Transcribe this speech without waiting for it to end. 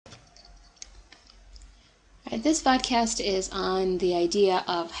Right, this podcast is on the idea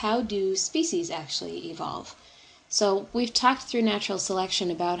of how do species actually evolve. So we've talked through natural selection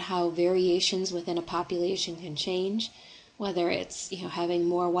about how variations within a population can change, whether it's having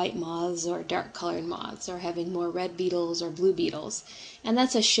more white moths or dark colored moths, or having more red beetles or blue beetles. And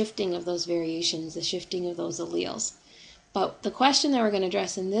that's a shifting of those variations, the shifting of those alleles. But the question that we're going to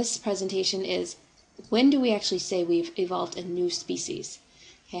address in this presentation is, when do we actually say we've evolved a new species?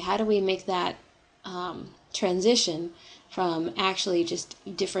 Okay, how do we make that transition from actually just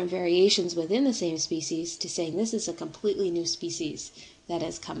different variations within the same species to saying this is a completely new species that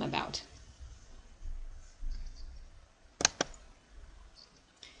has come about?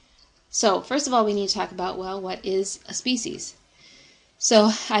 So first of all, we need to talk about, well, what is a species?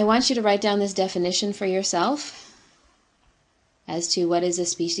 So I want you to write down this definition for yourself as to what is a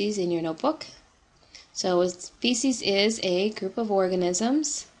species in your notebook. So a species is a group of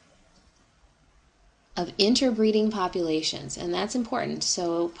organisms of interbreeding populations, and that's important.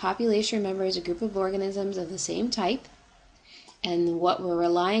 So population, remember, is a group of organisms of the same type, and what we're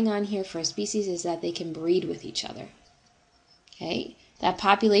relying on here for a species is that they can breed with each other. Okay, that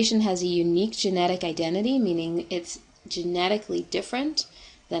population has a unique genetic identity, meaning it's genetically different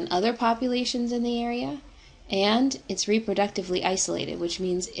than other populations in the area, and it's reproductively isolated, which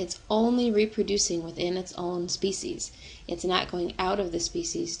means it's only reproducing within its own species. It's not going out of the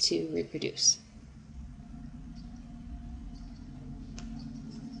species to reproduce.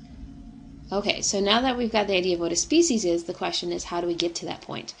 Okay, so now that we've got the idea of what a species is, the question is, how do we get to that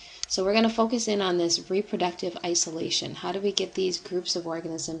point? So we're going to focus in on this reproductive isolation. How do we get these groups of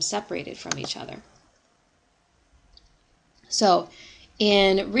organisms separated from each other? So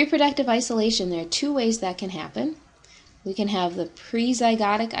in reproductive isolation, there are two ways that can happen. We can have the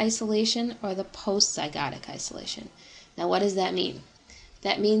pre-zygotic isolation or the post-zygotic isolation. Now, what does that mean?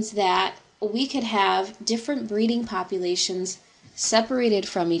 That means that we could have different breeding populations separated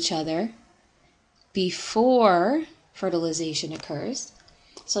from each other before fertilization occurs.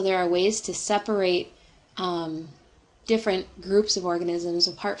 So there are ways to separate different groups of organisms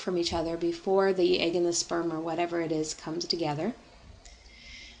apart from each other before the egg and the sperm or whatever it is comes together.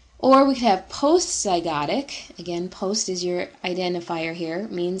 Or we could have post-zygotic. Again, post is your identifier here,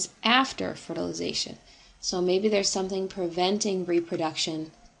 means after fertilization. So maybe there's something preventing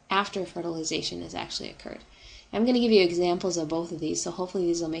reproduction after fertilization has actually occurred. I'm going to give you examples of both of these, so hopefully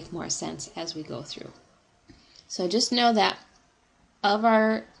these will make more sense as we go through. So just know that of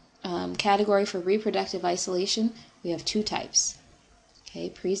our category for reproductive isolation, we have two types. Okay,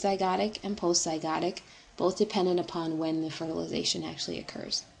 pre-zygotic and post-zygotic, both dependent upon when the fertilization actually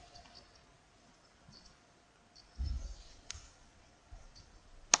occurs.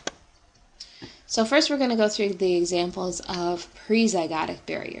 So first we're going to go through the examples of pre-zygotic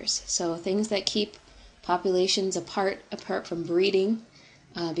barriers. So things that keep populations apart from breeding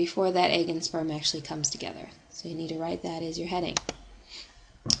before that egg and sperm actually comes together. So you need to write that as your heading.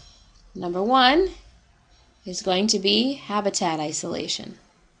 Number one is going to be habitat isolation.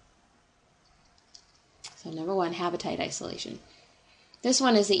 So number one, habitat isolation. This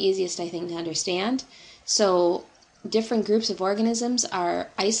one is the easiest, I think, to understand. So different groups of organisms are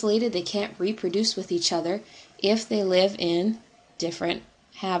isolated. They can't reproduce with each other if they live in different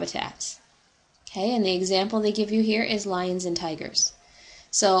habitats. Okay, and the example they give you here is lions and tigers.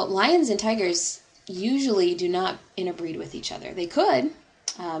 So lions and tigers usually do not interbreed with each other. They could,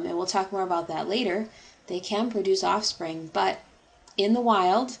 and we'll talk more about that later. They can produce offspring, but in the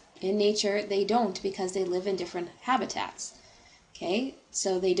wild, in nature, they don't because they live in different habitats. Okay,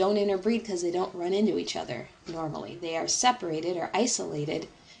 so they don't interbreed because they don't run into each other normally. They are separated or isolated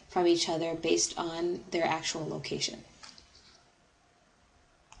from each other based on their actual location.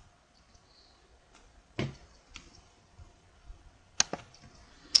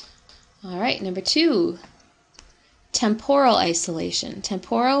 All right, number two, temporal isolation.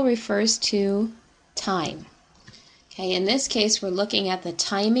 Temporal refers to time. Okay, in this case, we're looking at the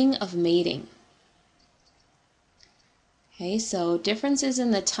timing of mating. Okay, so differences in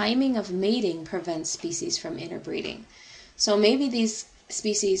the timing of mating prevent species from interbreeding. So maybe these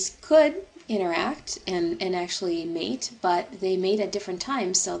species could interact and actually mate, but they mate at different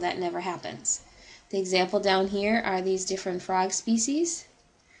times, so that never happens. The example down here are these different frog species.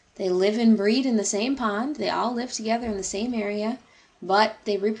 They live and breed in the same pond. They all live together in the same area, but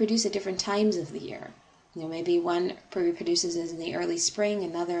they reproduce at different times of the year. Maybe one reproduces in the early spring,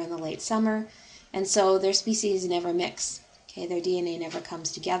 another in the late summer, and so their species never mix. Okay, their DNA never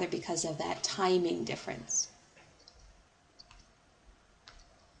comes together because of that timing difference.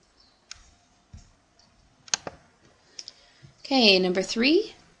 Okay, number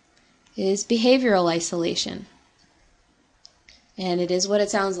 3, is behavioral isolation. And it is what it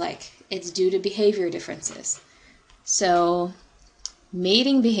sounds like. It's due to behavior differences. So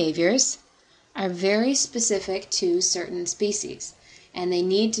mating behaviors are very specific to certain species, and they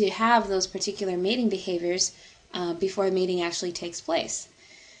need to have those particular mating behaviors before mating actually takes place.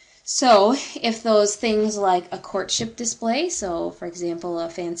 So if those things like a courtship display, so for example a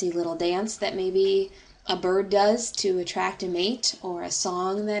fancy little dance that maybe a bird does to attract a mate, or a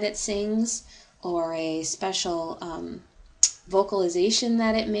song that it sings, or a special vocalization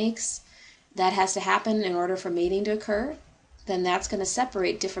that it makes, that has to happen in order for mating to occur, then that's going to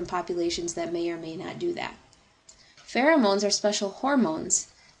separate different populations that may or may not do that. Pheromones are special hormones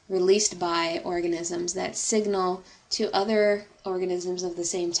released by organisms that signal to other organisms of the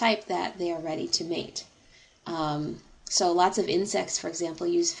same type that they are ready to mate. So lots of insects, for example,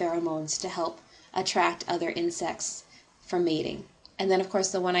 use pheromones to help attract other insects for mating. And then, of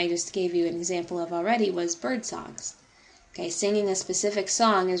course, the one I just gave you an example of already was bird songs. Okay, singing a specific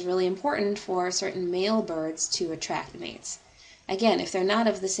song is really important for certain male birds to attract mates. Again, if they're not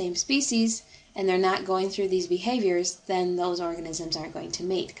of the same species and they're not going through these behaviors, then those organisms aren't going to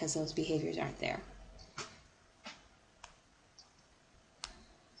mate because those behaviors aren't there.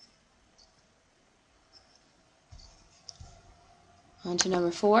 On to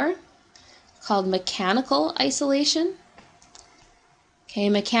number 4, called mechanical isolation. Okay,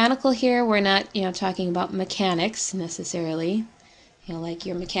 mechanical here, we're not, talking about mechanics necessarily, like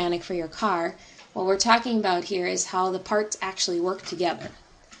your mechanic for your car. What we're talking about here is how the parts actually work together.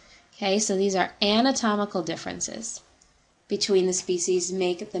 Okay, so these are anatomical differences between the species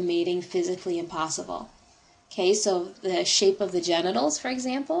make the mating physically impossible. Okay, so the shape of the genitals, for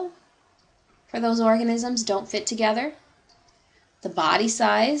example, for those organisms don't fit together. The body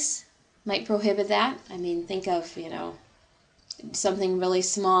size might prohibit that. I mean, think of, something really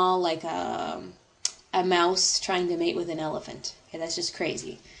small like a mouse trying to mate with an elephant. Okay, that's just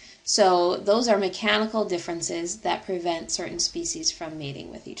crazy. So those are mechanical differences that prevent certain species from mating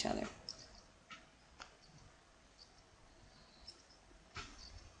with each other.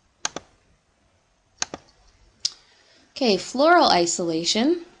 Okay, floral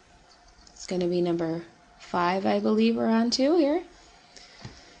isolation. It's going to be number 5, I believe we're on to here.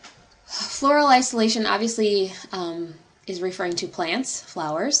 Floral isolation obviously is referring to plants,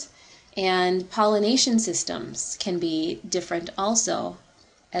 flowers, and pollination systems can be different also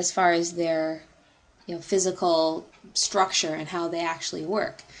as far as their physical structure and how they actually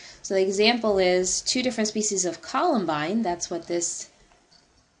work. So the example is 2 different species of columbine. That's what this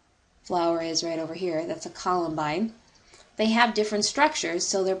flower is right over here. That's a columbine. They have different structures,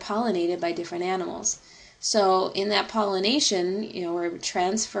 so they're pollinated by different animals. So in that pollination, we're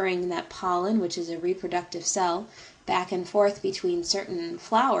transferring that pollen, which is a reproductive cell, back and forth between certain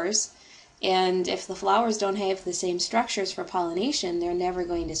flowers. And if the flowers don't have the same structures for pollination, they're never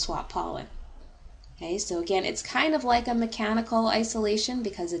going to swap pollen. Okay, so again, it's kind of like a mechanical isolation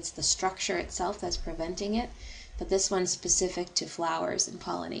because it's the structure itself that's preventing it, but this one's specific to flowers and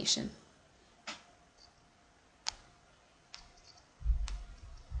pollination.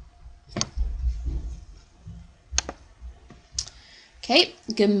 Okay,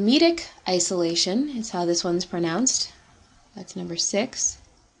 gametic isolation is how this one's pronounced. That's number 6.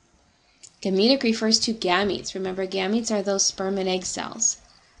 Gametic refers to gametes. Remember, gametes are those sperm and egg cells.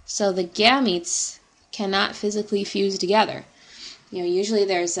 So the gametes cannot physically fuse together. Usually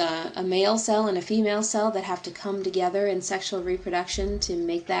there's a male cell and a female cell that have to come together in sexual reproduction to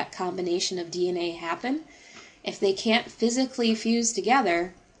make that combination of DNA happen. If they can't physically fuse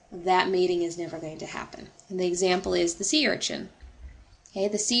together, that mating is never going to happen. And the example is the sea urchin. Okay,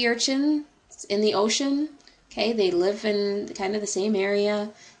 the sea urchin in the ocean, okay, they live in kind of the same area.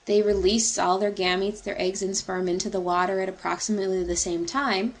 They release all their gametes, their eggs and sperm, into the water at approximately the same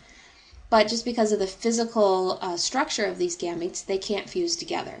time. But just because of the physical structure of these gametes, they can't fuse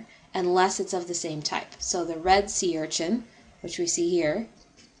together unless it's of the same type. So the red sea urchin, which we see here,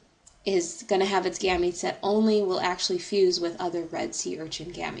 is going to have its gametes that only will actually fuse with other red sea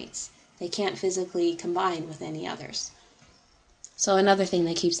urchin gametes. They can't physically combine with any others. So another thing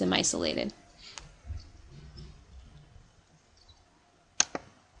that keeps them isolated.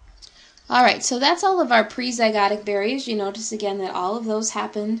 All right, so that's all of our pre-zygotic barriers. You notice again that all of those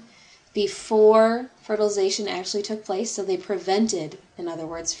happened before fertilization actually took place, so they prevented, in other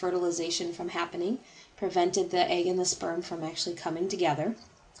words, fertilization from happening, prevented the egg and the sperm from actually coming together.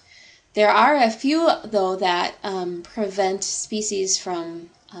 There are a few, though, that prevent species from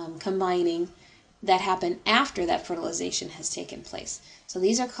combining that happen after that fertilization has taken place. So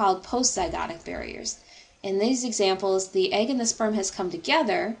these are called post-zygotic barriers. In these examples, the egg and the sperm has come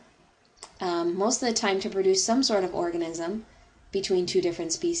together, most of the time to produce some sort of organism between two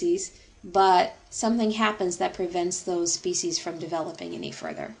different species, but something happens that prevents those species from developing any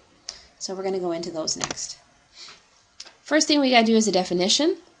further. So we're going to go into those next. First thing we got to do is a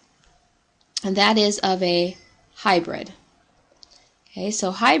definition, and that is of a hybrid. Okay,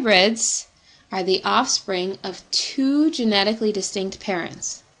 so hybrids are the offspring of two genetically distinct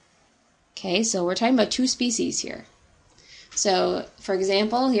parents. Okay, so we're talking about two species here. So, for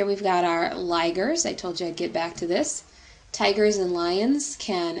example, here we've got our ligers. I told you I'd get back to this. Tigers and lions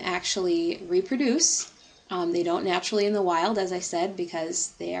can actually reproduce. They don't naturally in the wild, as I said, because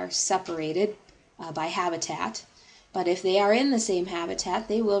they are separated by habitat. But if they are in the same habitat,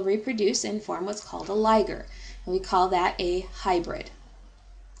 they will reproduce and form what's called a liger. And we call that a hybrid.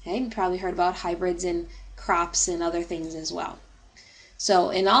 Okay, you probably heard about hybrids in crops and other things as well.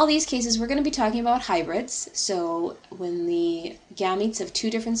 So in all these cases, we're going to be talking about hybrids. So when the gametes of two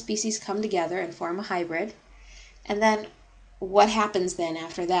different species come together and form a hybrid, and then what happens then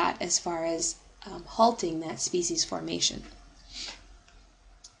after that as far as halting that species formation.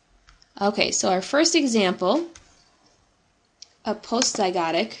 Okay, so our first example of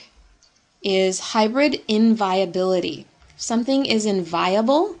post-zygotic is hybrid inviability. If something is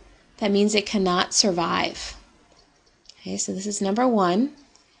inviable, that means it cannot survive. Okay, so this is number one.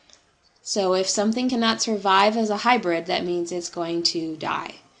 So if something cannot survive as a hybrid, that means it's going to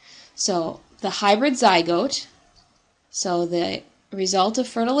die. So the hybrid zygote, so the result of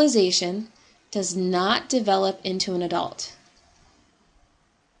fertilization, does not develop into an adult.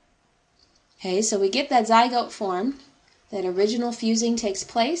 Okay, so we get that zygote formed, that original fusing takes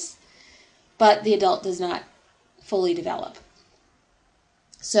place, but the adult does not fully develop.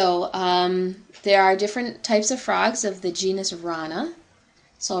 So there are different types of frogs of the genus Rana.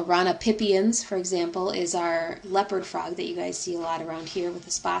 So Rana pipiens, for example, is our leopard frog that you guys see a lot around here with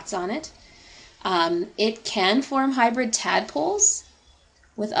the spots on it. It can form hybrid tadpoles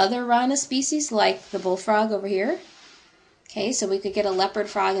with other Rana species like the bullfrog over here. Okay, so we could get a leopard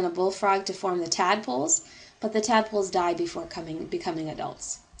frog and a bullfrog to form the tadpoles, but the tadpoles die before becoming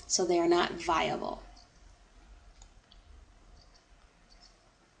adults. So they are not viable.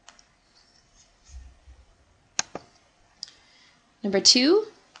 Number two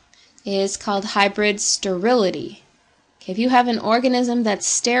is called hybrid sterility. Okay, if you have an organism that's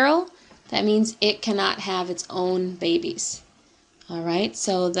sterile, that means it cannot have its own babies. All right,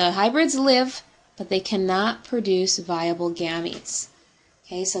 so the hybrids live, but they cannot produce viable gametes.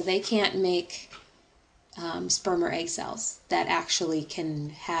 Okay, so they can't make sperm or egg cells that actually can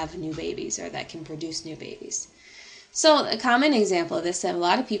have new babies or that can produce new babies. So a common example of this that a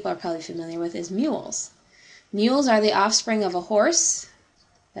lot of people are probably familiar with is mules. Mules are the offspring of a horse,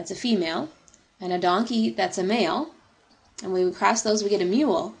 that's a female, and a donkey, that's a male. And when we cross those, we get a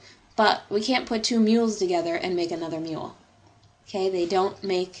mule. But we can't put two mules together and make another mule. Okay, they don't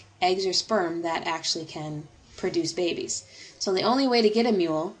make eggs or sperm that actually can produce babies. So the only way to get a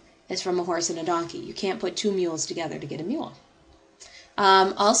mule is from a horse and a donkey. You can't put two mules together to get a mule.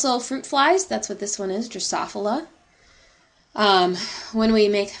 Also, fruit flies, that's what this one is, Drosophila. When we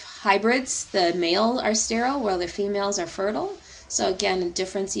make hybrids, the males are sterile while the females are fertile. So again, a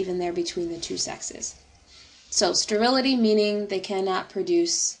difference even there between the two sexes. So sterility meaning they cannot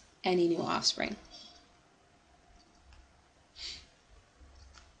produce any new offspring.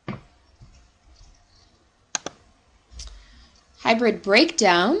 Hybrid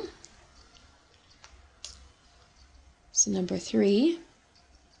breakdown. So number three.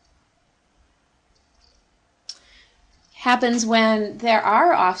 Happens when there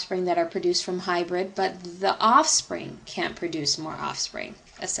are offspring that are produced from hybrid, but the offspring can't produce more offspring,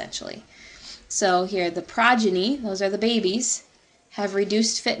 essentially. So here, the progeny, those are the babies, have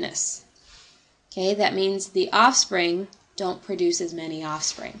reduced fitness. Okay, that means the offspring don't produce as many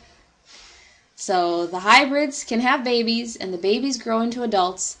offspring. So the hybrids can have babies, and the babies grow into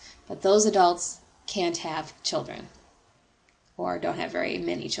adults, but those adults can't have children, or don't have very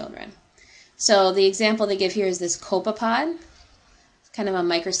many children. So the example they give here is this copepod. It's kind of a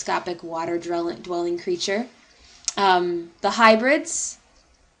microscopic water-dwelling creature. The hybrids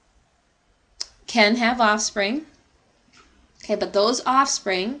can have offspring. Okay, but those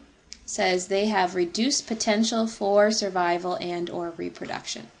offspring says they have reduced potential for survival and or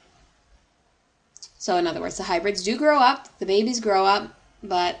reproduction. So in other words, the hybrids do grow up, the babies grow up,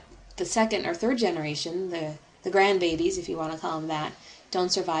 but the second or third generation, the grandbabies, if you want to call them that,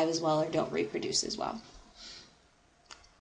 don't survive as well or don't reproduce as well.